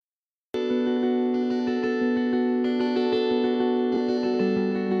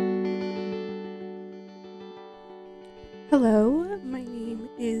Hello, my name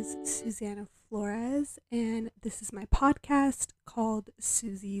is Susana Flores, and this is my podcast called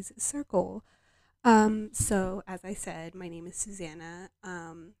Susie's Circle. So as I said, my name is Susana.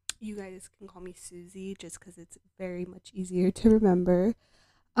 You guys can call me Susie just because it's very much easier to remember.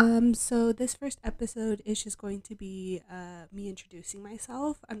 So this first episode is just going to be me introducing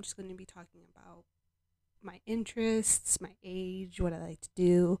myself. I'm just going to be talking about my interests, my age, what I like to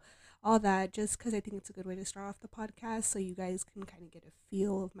do, all that, just because I think it's a good way to start off the podcast so you guys can kind of get a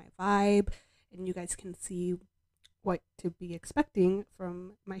feel of my vibe and you guys can see what to be expecting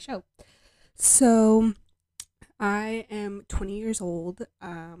from my show. So, I am 20 years old.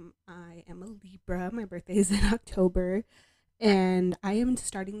 I am a Libra. My birthday is in October. And I am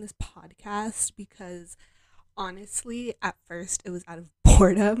starting this podcast because honestly, at first it was out of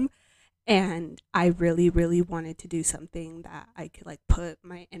boredom and I really really wanted to do something that I could like put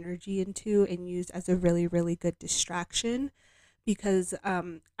my energy into and use as a really really good distraction because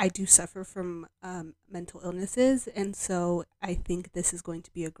I do suffer from mental illnesses, and so I think this is going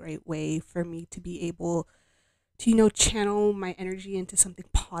to be a great way for me to be able to channel my energy into something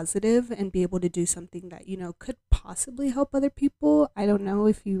positive and be able to do something that could possibly help other people. I don't know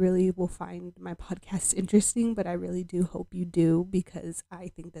if you really will find my podcast interesting, but I really do hope you do because I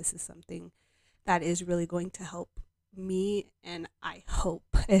think this is something that is really going to help me, and I hope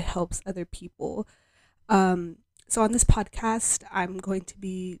it helps other people. So on this podcast, I'm going to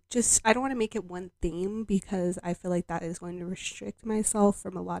be just, I don't want to make it one theme because I feel like that is going to restrict myself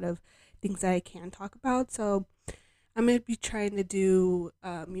from a lot of things that I can talk about. So I'm going to be trying to do,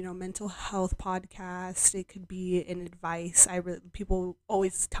 mental health podcast. It could be an advice. People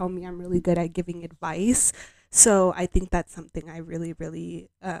always tell me I'm really good at giving advice. So I think that's something I really, really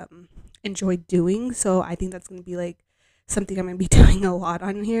enjoy doing. So I think that's going to be like something I'm going to be doing a lot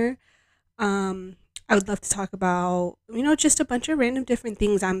on here. I would love to talk about, just a bunch of random different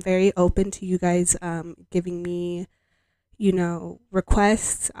things. I'm very open to you guys giving me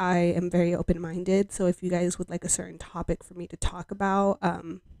requests. I am very open-minded. So if you guys would like a certain topic for me to talk about,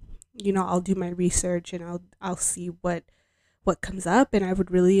 I'll do my research and I'll see what comes up. And I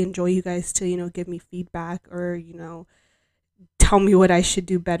would really enjoy you guys to, give me feedback or, tell me what I should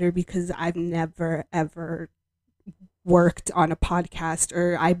do better because I've never, ever worked on a podcast,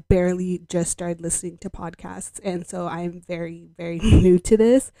 or I barely just started listening to podcasts. And so I'm very, very new to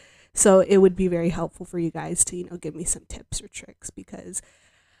this. So it would be very helpful for you guys to, give me some tips or tricks because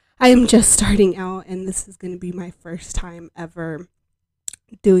I am just starting out and this is going to be my first time ever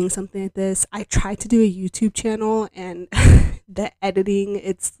doing something like this. I tried to do a YouTube channel and the editing,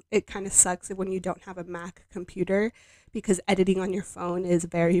 it kind of sucks when you don't have a Mac computer because editing on your phone is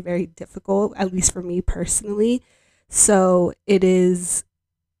very, very difficult, at least for me personally. So it is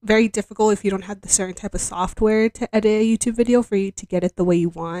very difficult if you don't have the certain type of software to edit a YouTube video for you to get it the way you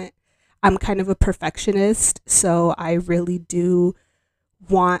want. I'm kind of a perfectionist, so I really do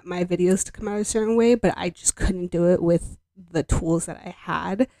want my videos to come out a certain way, but I just couldn't do it with the tools that I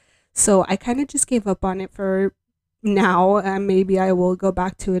had. So I kind of just gave up on it for now, and maybe I will go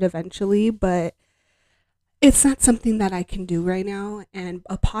back to it eventually, but it's not something that I can do right now. And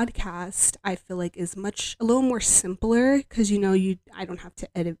a podcast, I feel like, is a little more simpler because I don't have to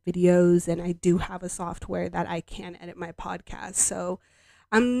edit videos, and I do have a software that I can edit my podcast. So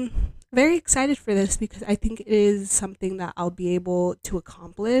I'm very excited for this because I think it is something that I'll be able to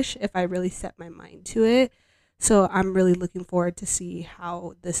accomplish if I really set my mind to it. So I'm really looking forward to see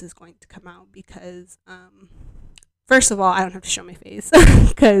how this is going to come out because first of all, I don't have to show my face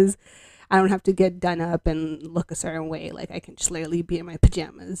because I don't have to get done up and look a certain way. Like I can just literally be in my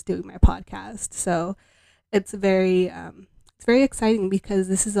pajamas doing my podcast. So it's very exciting because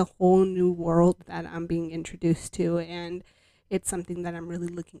this is a whole new world that I'm being introduced to, and it's something that I'm really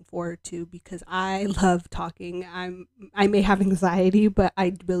looking forward to because I love talking. I may have anxiety, but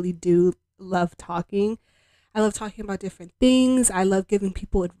I really do love talking. I love talking about different things. I love giving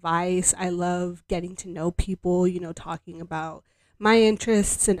people advice. I love getting to know people, talking about my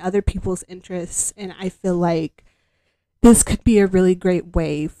interests and other people's interests. And I feel like this could be a really great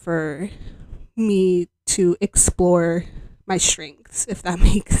way for me to explore my strengths, if that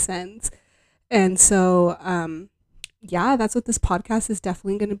makes sense. And so, yeah, that's what this podcast is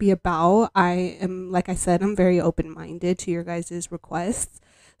definitely going to be about. I am, like I said, I'm very open-minded to your guys' requests.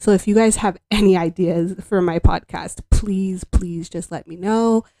 So if you guys have any ideas for my podcast, please, please just let me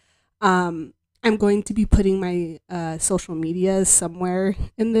know. I'm going to be putting my social media somewhere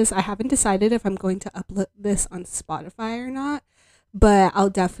in this. I haven't decided if I'm going to upload this on Spotify or not, but I'll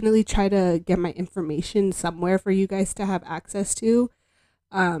definitely try to get my information somewhere for you guys to have access to.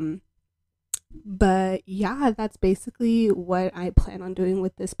 But yeah, that's basically what I plan on doing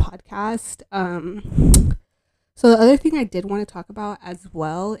with this podcast. So the other thing I did want to talk about as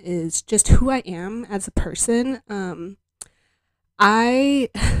well is just who I am as a person. I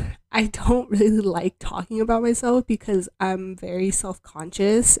I don't really like talking about myself because I'm very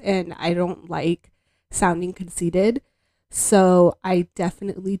self-conscious and I don't like sounding conceited. So I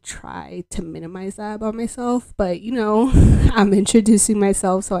definitely try to minimize that about myself, but I'm introducing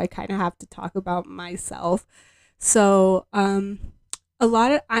myself, so I kind of have to talk about myself. So, a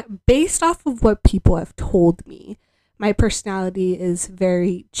lot of based off of what people have told me, my personality is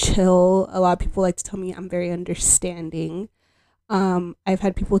very chill. A lot of people like to tell me I'm very understanding. I've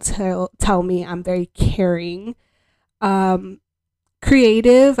had people tell me I'm very caring. Um,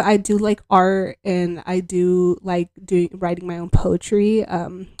 Creative. I do like art and I do like doing writing my own poetry.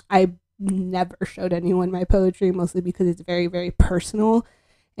 I never showed anyone my poetry, mostly because it's very, very personal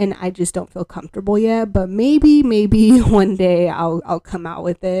and I just don't feel comfortable yet. But maybe one day I'll come out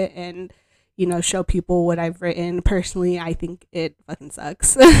with it and show people what I've written. Personally, I think it fucking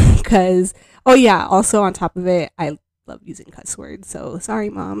sucks because oh yeah, also on top of it, I love using cuss words. So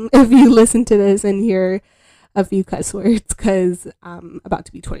sorry, mom, if you listen to this and hear a few cuss words because I'm about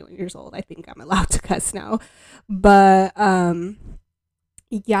to be 21 years old. I think I'm allowed to cuss now. But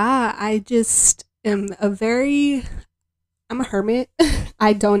yeah, I just am I'm a hermit.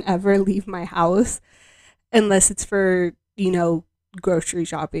 I don't ever leave my house unless it's for, grocery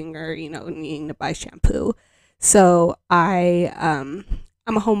shopping or, needing to buy shampoo. So I'm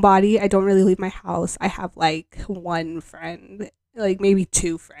a homebody. I don't really leave my house. I have like one friend, like maybe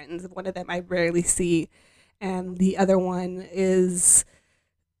two friends. One of them I rarely see, and the other one is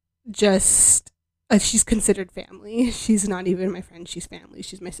just she's considered family. She's not even my friend, she's family.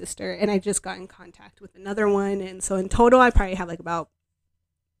 She's my sister, and I just got in contact with another one, and so in total I probably have like about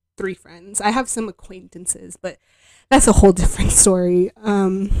three friends. I have some acquaintances, but that's a whole different story.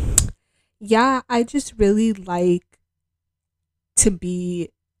 Yeah, I just really like to be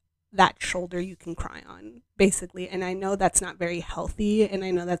that shoulder you can cry on, basically, and I know that's not very healthy, and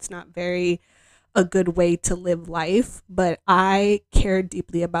I know that's not very a good way to live life, but I care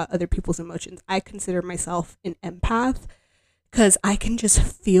deeply about other people's emotions. I consider myself an empath because I can just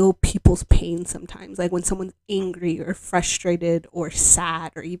feel people's pain sometimes. Like when someone's angry or frustrated or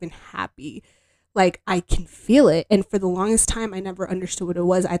sad or even happy, like I can feel it. And for the longest time, I never understood what it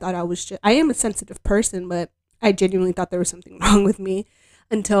was. I thought I am a sensitive person, but I genuinely thought there was something wrong with me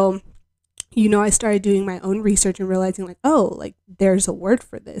until I started doing my own research and realizing like, oh, like there's a word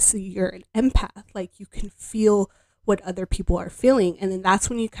for this. So you're an empath. Like you can feel what other people are feeling. And then that's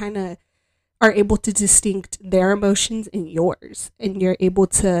when you kind of are able to distinct their emotions and yours. And you're able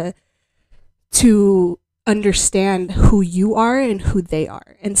to understand who you are and who they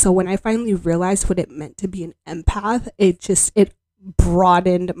are. And so when I finally realized what it meant to be an empath, it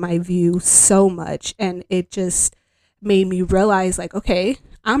broadened my view so much, and it just made me realize like, okay,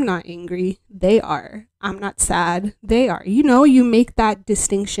 I'm not angry, they are. I'm not sad, they are. You make that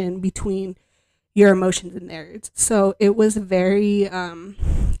distinction between your emotions and theirs. So it was very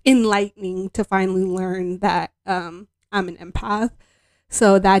enlightening to finally learn that I'm an empath.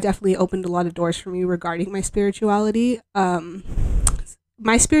 So that definitely opened a lot of doors for me regarding my spirituality.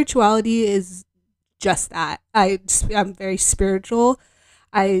 My spirituality is just that. I'm very spiritual.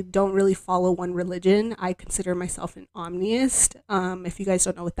 I don't really follow one religion. I consider myself an omniist. If you guys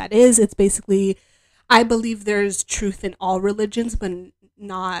don't know what that is, it's basically I believe there's truth in all religions, but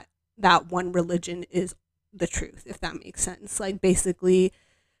not that one religion is the truth, if that makes sense. Like basically,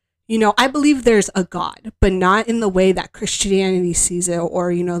 I believe there's a God, but not in the way that Christianity sees it,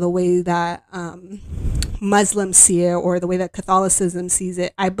 or the way that Muslims see it, or the way that Catholicism sees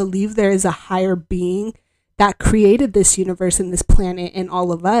it. I believe there is a higher being that created this universe and this planet and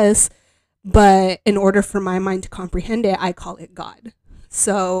all of us. But in order for my mind to comprehend it, I call it God.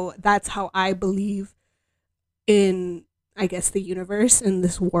 So that's how I believe in, I guess, the universe and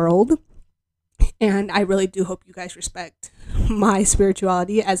this world. And I really do hope you guys respect my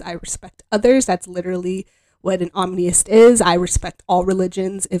spirituality as I respect others. That's literally what an omniist is. I respect all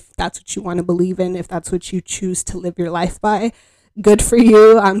religions. If that's what you want to believe in, if that's what you choose to live your life by, good for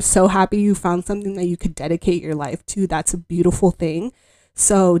you. I'm so happy you found something that you could dedicate your life to. That's a beautiful thing.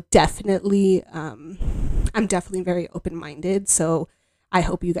 So definitely, I'm definitely very open-minded. So I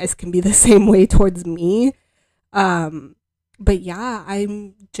hope you guys can be the same way towards me. But yeah,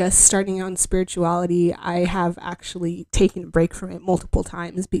 I'm just starting out in spirituality. I have actually taken a break from it multiple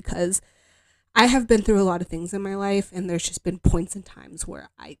times because I have been through a lot of things in my life, and there's just been points and times where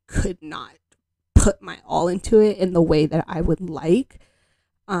I could not put my all into it in the way that I would like.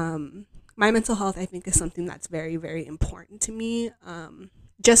 My my mental health, I think, is something that's very, very important to me.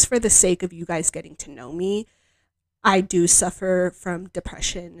 Just for the sake of you guys getting to know me, I do suffer from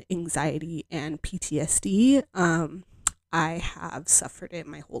depression, anxiety, and PTSD. I have suffered it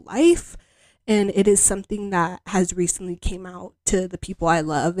my whole life, and it is something that has recently came out to the people I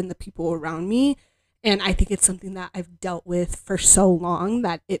love and the people around me. And I think it's something that I've dealt with for so long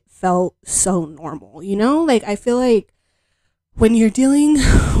that it felt so normal. Like, I feel like when you're dealing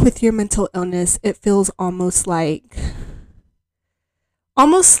with your mental illness, it feels almost like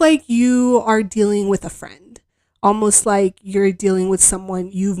you are dealing with a friend, almost like you're dealing with someone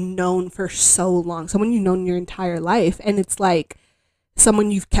you've known for so long, someone you've known your entire life. And it's like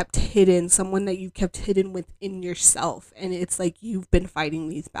someone you've kept hidden, someone that you've kept hidden within yourself. And it's like you've been fighting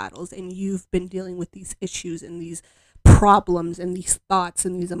these battles and you've been dealing with these issues and these problems and these thoughts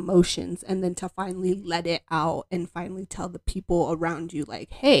and these emotions. And then to finally let it out and finally tell the people around you,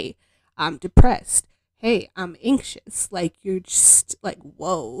 like, hey, I'm depressed. Hey, I'm anxious. Like, you're just like,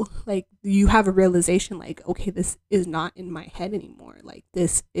 whoa. Like, you have a realization, like, okay, this is not in my head anymore. Like,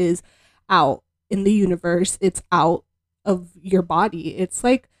 this is out in the universe. It's out of your body. It's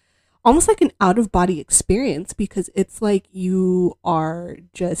like almost like an out of body experience, because it's like you are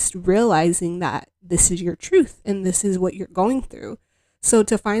just realizing that this is your truth and this is what you're going through. So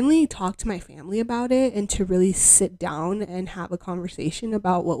to finally talk to my family about it and to really sit down and have a conversation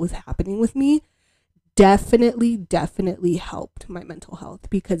about what was happening with me definitely helped my mental health,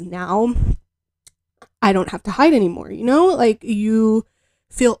 because now I don't have to hide anymore. Like, you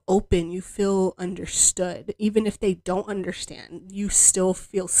feel open, you feel understood. Even if they don't understand, you still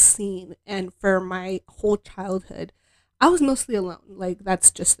feel seen. And for my whole childhood, I was mostly alone. Like,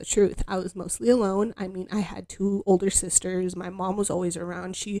 that's just the truth. I was mostly alone. I mean, I had two older sisters. My mom was always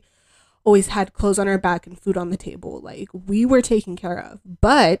around. She always had clothes on her back and food on the table. Like, we were taken care of.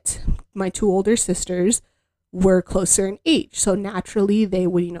 But my two older sisters were closer in age. So naturally, they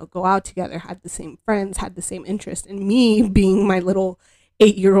would, go out together, had the same friends, had the same interest. And me being my little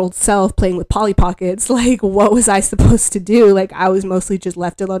 8-year-old self playing with Polly Pockets, like, what was I supposed to do? Like, I was mostly just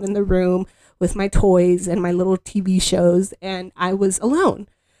left alone in the room with my toys and my little TV shows, and I was alone.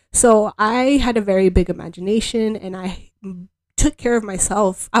 So I had a very big imagination, and I took care of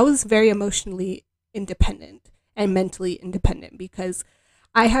myself. I was very emotionally independent and mentally independent, because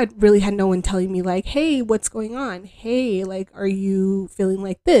I had really had no one telling me, like, hey, what's going on? Hey, like, are you feeling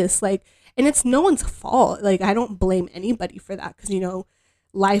like this? Like, and it's no one's fault. Like, I don't blame anybody for that, because,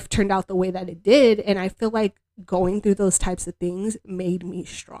 life turned out the way that it did. And I feel like going through those types of things made me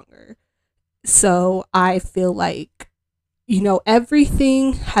stronger. So I feel like,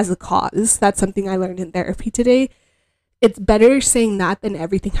 everything has a cause. That's something I learned in therapy today. It's better saying that than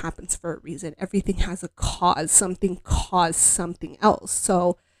everything happens for a reason. Everything has a cause. Something caused something else.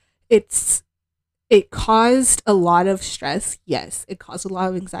 So it caused a lot of stress. Yes. It caused a lot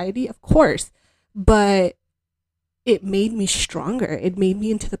of anxiety, of course. But it made me stronger. It made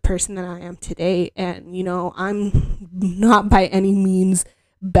me into the person that I am today. And, I'm not by any means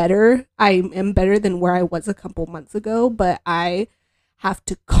better. I am better than where I was a couple months ago, but I have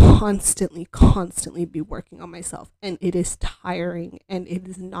to constantly be working on myself. And it is tiring, and it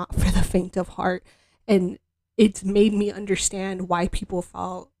is not for the faint of heart. And it's made me understand why people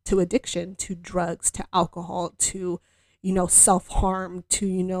fall to addiction, to drugs, to alcohol, to, self-harm, to,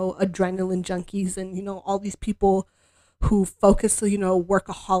 adrenaline junkies, and, all these people who focus,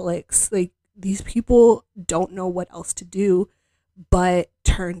 workaholics. Like, these people don't know what else to do but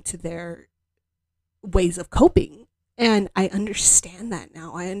turn to their ways of coping. And I understand that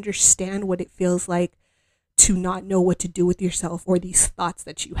now. I understand what it feels like to not know what to do with yourself or these thoughts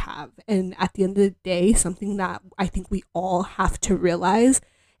that you have. And at the end of the day, something that I think we all have to realize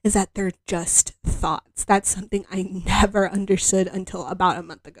is that they're just thoughts. That's something I never understood until about a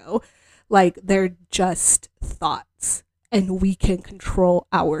month ago. Like, they're just thoughts, and we can control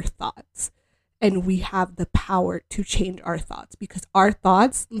our thoughts. And we have the power to change our thoughts, because our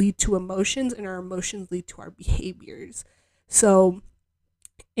thoughts lead to emotions, and our emotions lead to our behaviors. So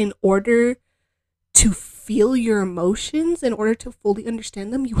in order to feel your emotions, in order to fully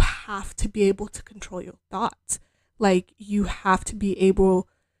understand them, you have to be able to control your thoughts. Like, you have to be able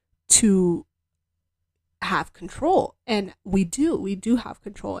to have control. And we do have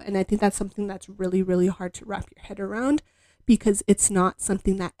control. And I think that's something that's really, really hard to wrap your head around, because it's not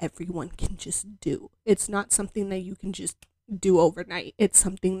something that everyone can just do. It's not something that you can just do overnight. It's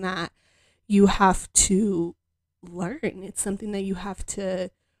something that you have to learn. It's something that you have to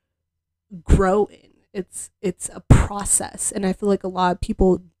grow in. It's a process. And I feel like a lot of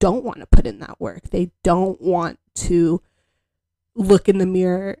people don't want to put in that work. They don't want to look in the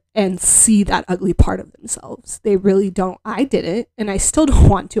mirror and see that ugly part of themselves. They really don't. I didn't, and I still don't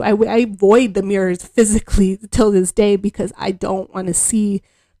want to. I avoid the mirrors physically till this day because I don't want to see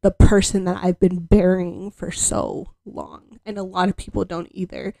the person that I've been burying for so long. And a lot of people don't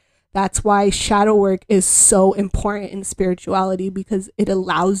either. That's why shadow work is so important in spirituality, because it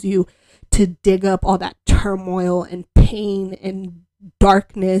allows you to dig up all that turmoil and pain and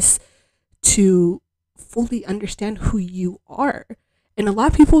darkness to fully understand who you are. And a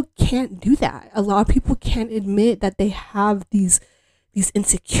lot of people can't do that. A lot of people can't admit that they have these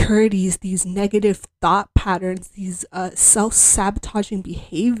insecurities, these negative thought patterns, these self-sabotaging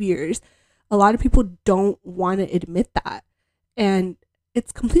behaviors. A lot of people don't want to admit that. And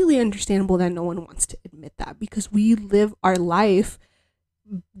it's completely understandable that no one wants to admit that, because we live our life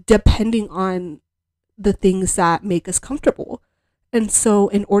depending on the things that make us comfortable. And so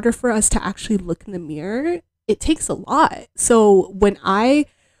in order for us to actually look in the mirror, it takes a lot. So when I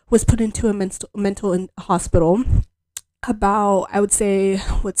was put into a mental hospital about, I would say,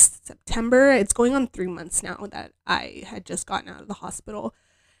 what's September? It's going on 3 months now that I had just gotten out of the hospital.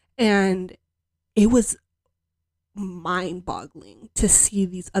 And it was mind-boggling to see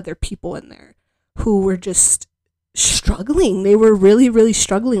these other people in there who were just struggling. They were really, really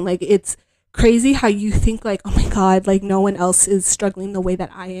struggling. Like, it's crazy how you think like, oh my God, like no one else is struggling the way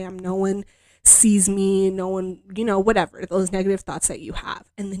that I am. No one sees me. No one, whatever, those negative thoughts that you have.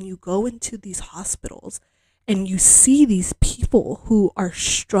 And then you go into these hospitals and you see these people who are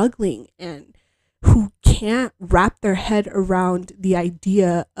struggling and who can't wrap their head around the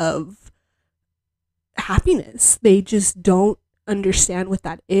idea of happiness. They just don't understand what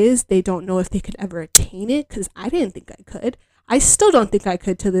that is. They don't know if they could ever attain it, because I didn't think I could. I still don't think I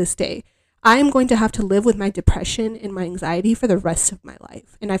could to this day. I'm going to have to live with my depression and my anxiety for the rest of my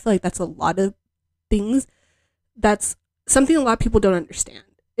life. And I feel like that's a lot of things. That's something a lot of people don't understand.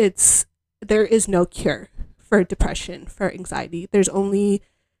 There is no cure for depression, for anxiety. There's only,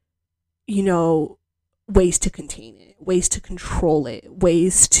 ways to contain it, ways to control it,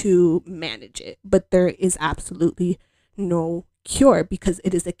 ways to manage it. But there is absolutely no cure, because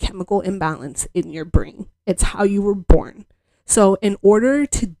it is a chemical imbalance in your brain. It's how you were born. So in order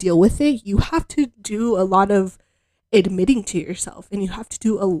to deal with it, you have to do a lot of admitting to yourself, and you have to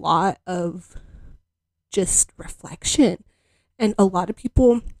do a lot of just reflection. And a lot of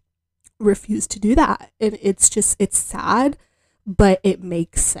people refuse to do that. And it's sad, but it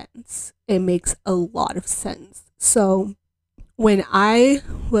makes sense. It makes a lot of sense. So when I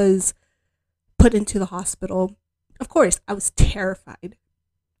was put into the hospital, of course, I was terrified.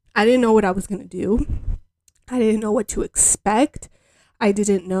 I didn't know what I was going to do. I didn't know what to expect. I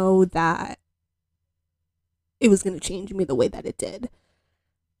didn't know that it was going to change me the way that it did.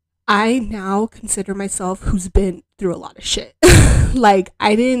 I now consider myself who's been through a lot of shit. Like,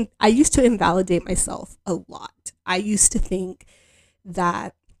 I used to invalidate myself a lot. I used to think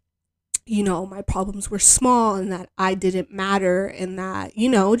that, my problems were small and that I didn't matter, and that,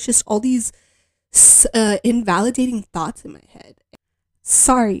 just all these invalidating thoughts in my head.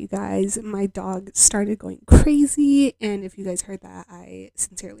 Sorry, you guys, my dog started going crazy, and if you guys heard that, I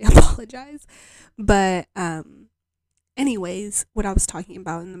sincerely apologize. But anyways, what I was talking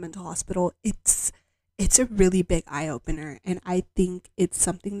about in the mental hospital, it's a really big eye-opener, and I think it's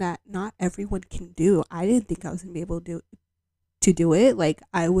something that not everyone can do. I didn't think I was gonna be able to do it. Like,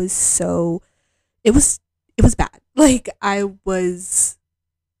 it was bad. Like, I was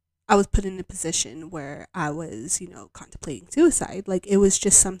put in a position where I was, contemplating suicide. Like, it was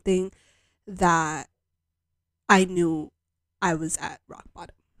just something that I knew I was at rock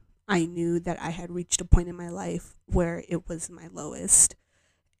bottom. I knew that I had reached a point in my life where it was my lowest.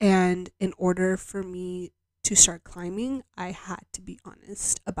 And in order for me to start climbing, I had to be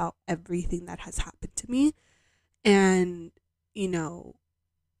honest about everything that has happened to me. And,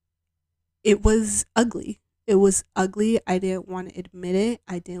 it was ugly. It was ugly. I didn't want to admit it.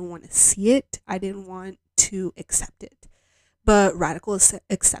 I didn't want to see it. I didn't want to accept it. But radical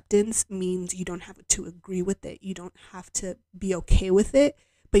acceptance means you don't have to agree with it. You don't have to be okay with it,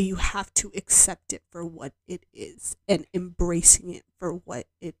 but you have to accept it for what it is and embracing it for what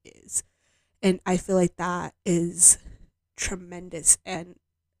it is. And I feel like that is tremendous, and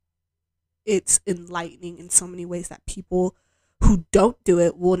it's enlightening in so many ways that people who don't do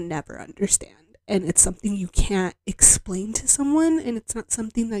it will never understand. And it's something you can't explain to someone, and it's not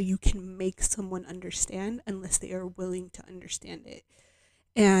something that you can make someone understand unless they are willing to understand it.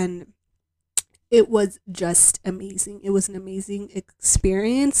 And it was just amazing. It was an amazing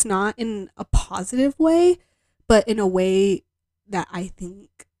experience, not in a positive way, but in a way that I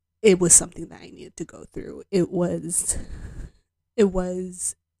think it was something that I needed to go through. It was it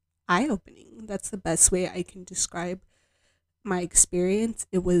was eye-opening. That's the best way I can describe my experience.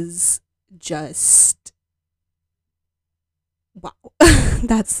 It was just wow.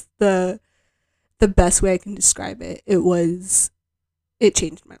 That's the best way I can describe it. It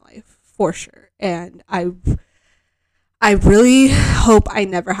changed my life for sure. And I really hope I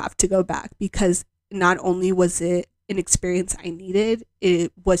never have to go back, because not only was it an experience I needed,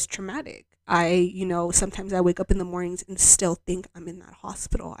 it was traumatic. Sometimes I wake up in the mornings and still think I'm in that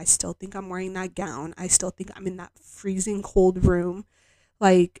hospital. I still think I'm wearing that gown. I still think I'm in that freezing cold room.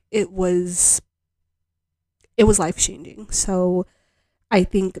 Like, it was life changing. So I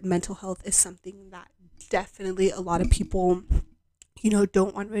think mental health is something that definitely a lot of people,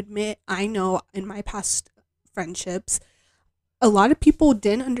 don't want to admit. I know in my past friendships, a lot of people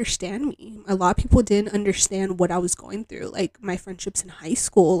didn't understand me. A lot of people didn't understand what I was going through. Like, my friendships in high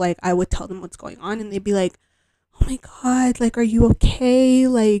school, like, I would tell them what's going on and they'd be like, "Oh my god, like, are you okay?"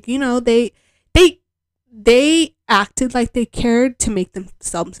 Like, they acted like they cared to make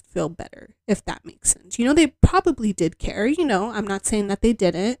themselves feel better, if that makes sense. They probably did care, I'm not saying that they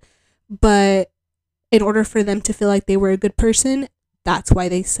didn't, but in order for them to feel like they were a good person, that's why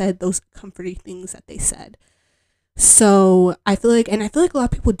they said those comforting things that they said. So I feel like a lot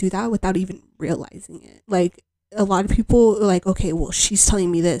of people do that without even realizing it. Like, a lot of people are like, okay, well, she's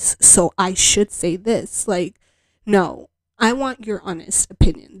telling me this, so I should say this. Like, no, I want your honest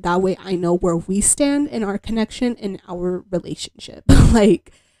opinion. That way I know where we stand in our connection, in our relationship.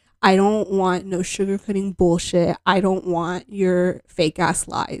 Like, I don't want no sugarcoating bullshit. I don't want your fake ass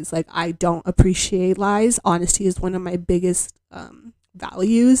lies. Like, I don't appreciate lies. Honesty is one of my biggest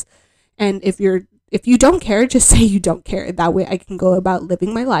values. And if you don't care, just say you don't care. That way I can go about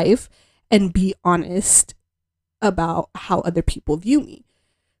living my life and be honest about how other people view me.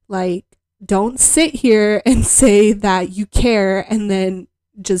 Like, don't sit here and say that you care and then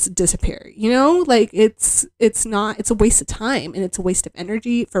just disappear. Like, it's a waste of time and it's a waste of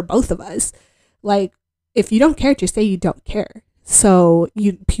energy for both of us. Like, if you don't care, just say you don't care. So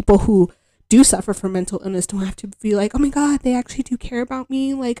people who do suffer from mental illness don't have to be like, "Oh my god, they actually do care about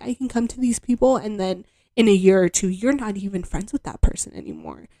me. Like, I can come to these people," and then in a year or two you're not even friends with that person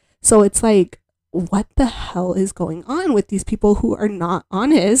anymore. So it's like, what the hell is going on with these people who are not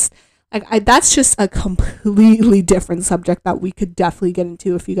honest? Like, that's just a completely different subject that we could definitely get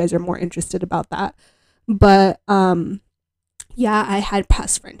into if you guys are more interested about that. But yeah, I had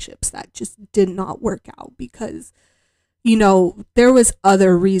past friendships that just did not work out because there was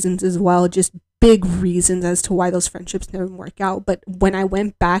other reasons as well, just big reasons as to why those friendships didn't work out. But when I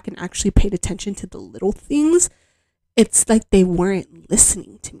went back and actually paid attention to the little things, it's like they weren't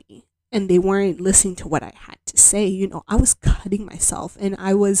listening to me and they weren't listening to what I had to say. I was cutting myself and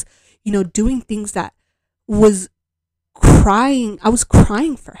I was, doing things that was crying. I was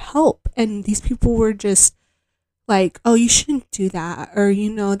crying for help. And these people were just like, "Oh, you shouldn't do that," or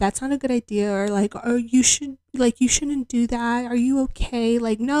 "That's not a good idea," or like, "Oh, you shouldn't do that. Are you okay?"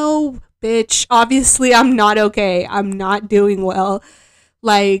 Like, no, bitch, obviously I'm not okay. I'm not doing well.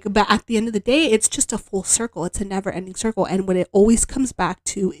 Like, but at the end of the day, it's just a full circle. It's a never ending circle. And what it always comes back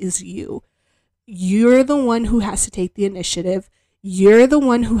to is you. You're the one who has to take the initiative. You're the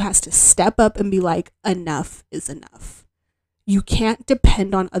one who has to step up and be like, enough is enough. You can't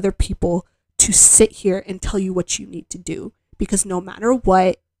depend on other people to sit here and tell you what you need to do, because no matter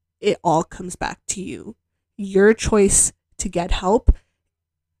what, it all comes back to you. Your choice to get help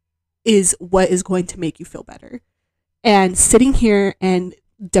is what is going to make you feel better. And sitting here and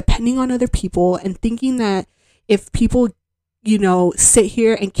depending on other people and thinking that if people, sit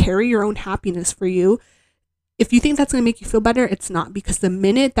here and carry your own happiness for you, if you think that's going to make you feel better, it's not, because the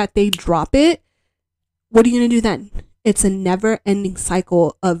minute that they drop it, what are you going to do then? It's a never ending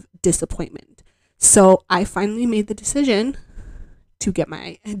cycle of disappointment. So I finally made the decision to get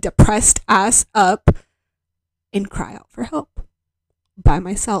my depressed ass up and cry out for help by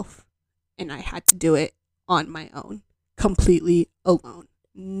myself. And I had to do it on my own, completely alone.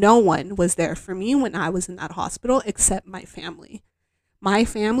 No one was there for me when I was in that hospital except my family. My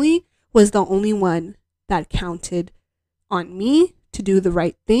family was the only one that counted on me to do the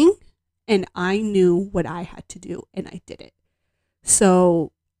right thing. And I knew what I had to do and I did it.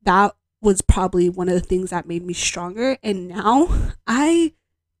 So that was probably one of the things that made me stronger. And now I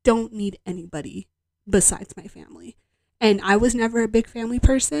don't need anybody besides my family. And I was never a big family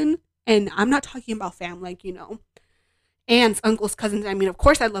person. And I'm not talking about family like, aunts, uncles, cousins. I mean, of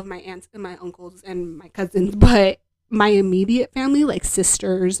course I love my aunts and my uncles and my cousins, but my immediate family, like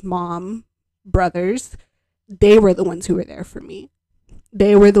sisters, mom, brothers, they were the ones who were there for me.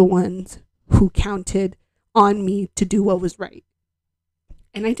 They were the ones who counted on me to do what was right.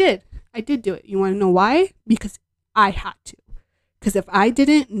 And I did do it. You want to know why? Because I had to. Because if I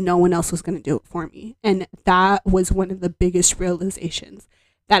didn't, no one else was going to do it for me. And that was one of the biggest realizations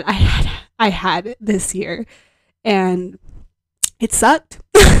that I had this year. And it sucked.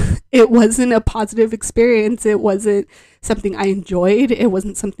 It wasn't a positive experience. It wasn't something I enjoyed. It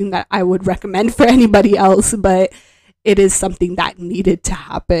wasn't something that I would recommend for anybody else, but it is something that needed to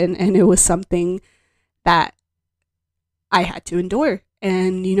happen. And it was something that I had to endure.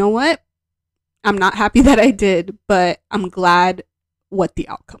 And you know what? I'm not happy that I did, but I'm glad what the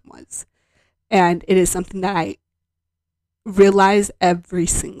outcome was. And it is something that I realize every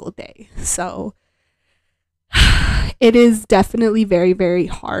single day. So it is definitely very, very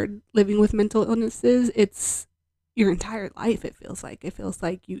hard living with mental illnesses. It's your entire life. It feels like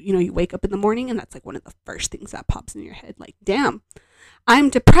you wake up in the morning and that's like one of the first things that pops in your head. Like, damn, I'm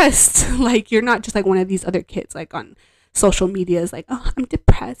depressed. Like, you're not just like one of these other kids like on social media is like, oh, I'm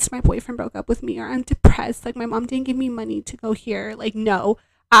depressed, my boyfriend broke up with me, or I'm depressed, like my mom didn't give me money to go here. Like, no,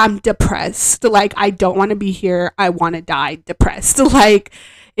 I'm depressed. Like, I don't want to be here. I want to die depressed. Like,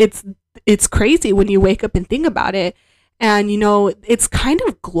 it's crazy when you wake up and think about it. And it's kind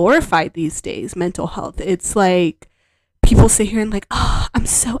of glorified these days, mental health. It's like people sit here and like, oh, I'm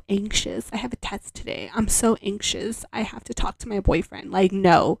so anxious, I have a test today, I'm so anxious, I have to talk to my boyfriend. Like,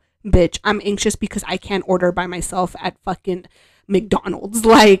 no, bitch, I'm anxious because I can't order by myself at fucking McDonald's.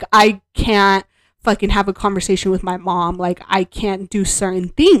 Like, I can't fucking have a conversation with my mom. Like, I can't do certain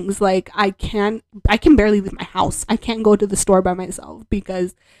things. Like, I can barely leave my house. I can't go to the store by myself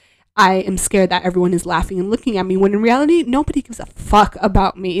because I am scared that everyone is laughing and looking at me, when in reality, nobody gives a fuck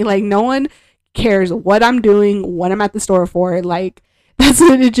about me. Like, no one cares what I'm doing, what I'm at the store for. Like, that's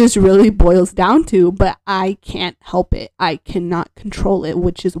what it just really boils down to. But I can't help it. I cannot control it,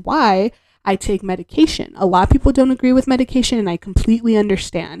 which is why I take medication. A lot of people don't agree with medication, and I completely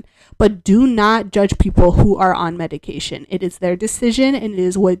understand. But do not judge people who are on medication. It is their decision, and it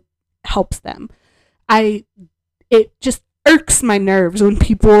is what helps them. It just irks my nerves when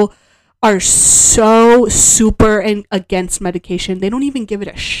people are so super and against medication. They don't even give it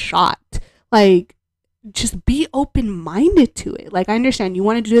a shot. Like, just be open-minded to it. Like, I understand you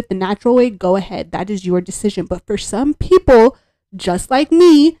want to do it the natural way, go ahead, that is your decision. But for some people, just like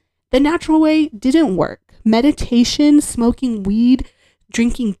me, the natural way didn't work. Meditation, smoking weed,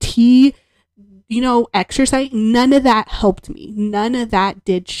 drinking tea, exercise, none of that helped me. None of that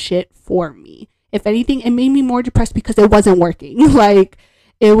did shit for me. If anything, it made me more depressed because it wasn't working. Like,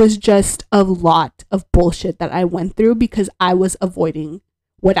 it was just a lot of bullshit that I went through because I was avoiding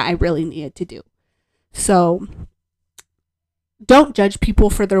what I really needed to do. So don't judge people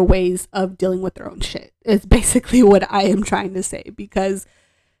for their ways of dealing with their own shit. It's basically what I am trying to say, because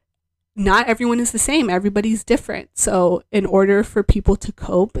not everyone is the same. Everybody's different. So in order for people to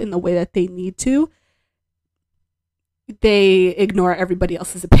cope in the way that they need to, they ignore everybody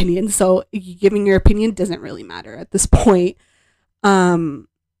else's opinion. So giving your opinion doesn't really matter at this point.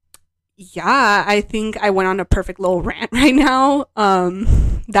 Yeah, I think I went on a perfect little rant right now.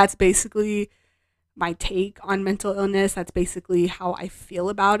 That's basically my take on mental illness. That's basically how I feel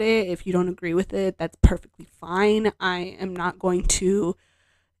about it. If you don't agree with it, that's perfectly fine. I am not going to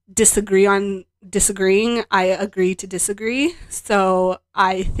disagree on disagreeing. I agree to disagree. So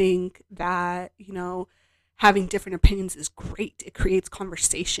I think that, having different opinions is great. It creates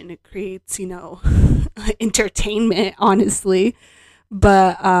conversation. It creates, entertainment, honestly.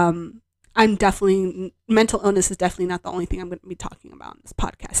 But mental illness is definitely not the only thing I'm going to be talking about on this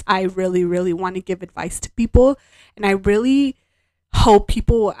podcast. I really, really want to give advice to people, and I really hope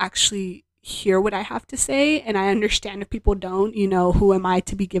people will actually hear what I have to say. And I understand if people don't, who am I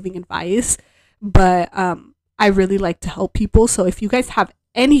to be giving advice? But I really like to help people. So if you guys have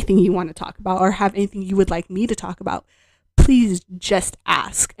anything you want to talk about, or have anything you would like me to talk about, please just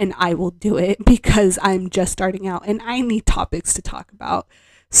ask and I will do it, because I'm just starting out and I need topics to talk about.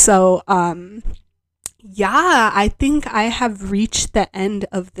 So, yeah, I think I have reached the end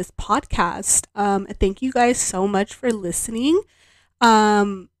of this podcast. Thank you guys so much for listening.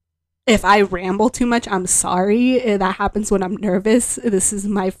 If I ramble too much, I'm sorry. That happens when I'm nervous. This is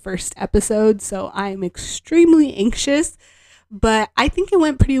my first episode, so I'm extremely anxious, but I think it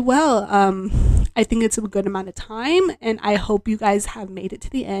went pretty well. I think it's a good amount of time, and I hope you guys have made it to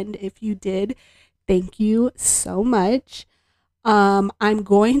the end. If you did, thank you so much. I'm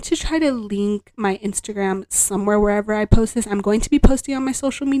going to try to link my Instagram somewhere wherever I post this. I'm going to be posting on my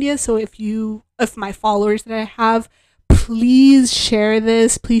social media, so if my followers that I have, please share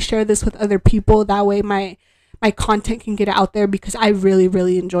this with other people. That way my my content can get out there, because I really,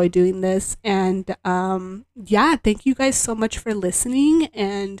 really enjoy doing this. And yeah, thank you guys so much for listening,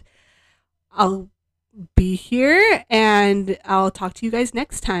 and I'll be here, and I'll talk to you guys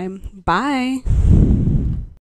next time. Bye.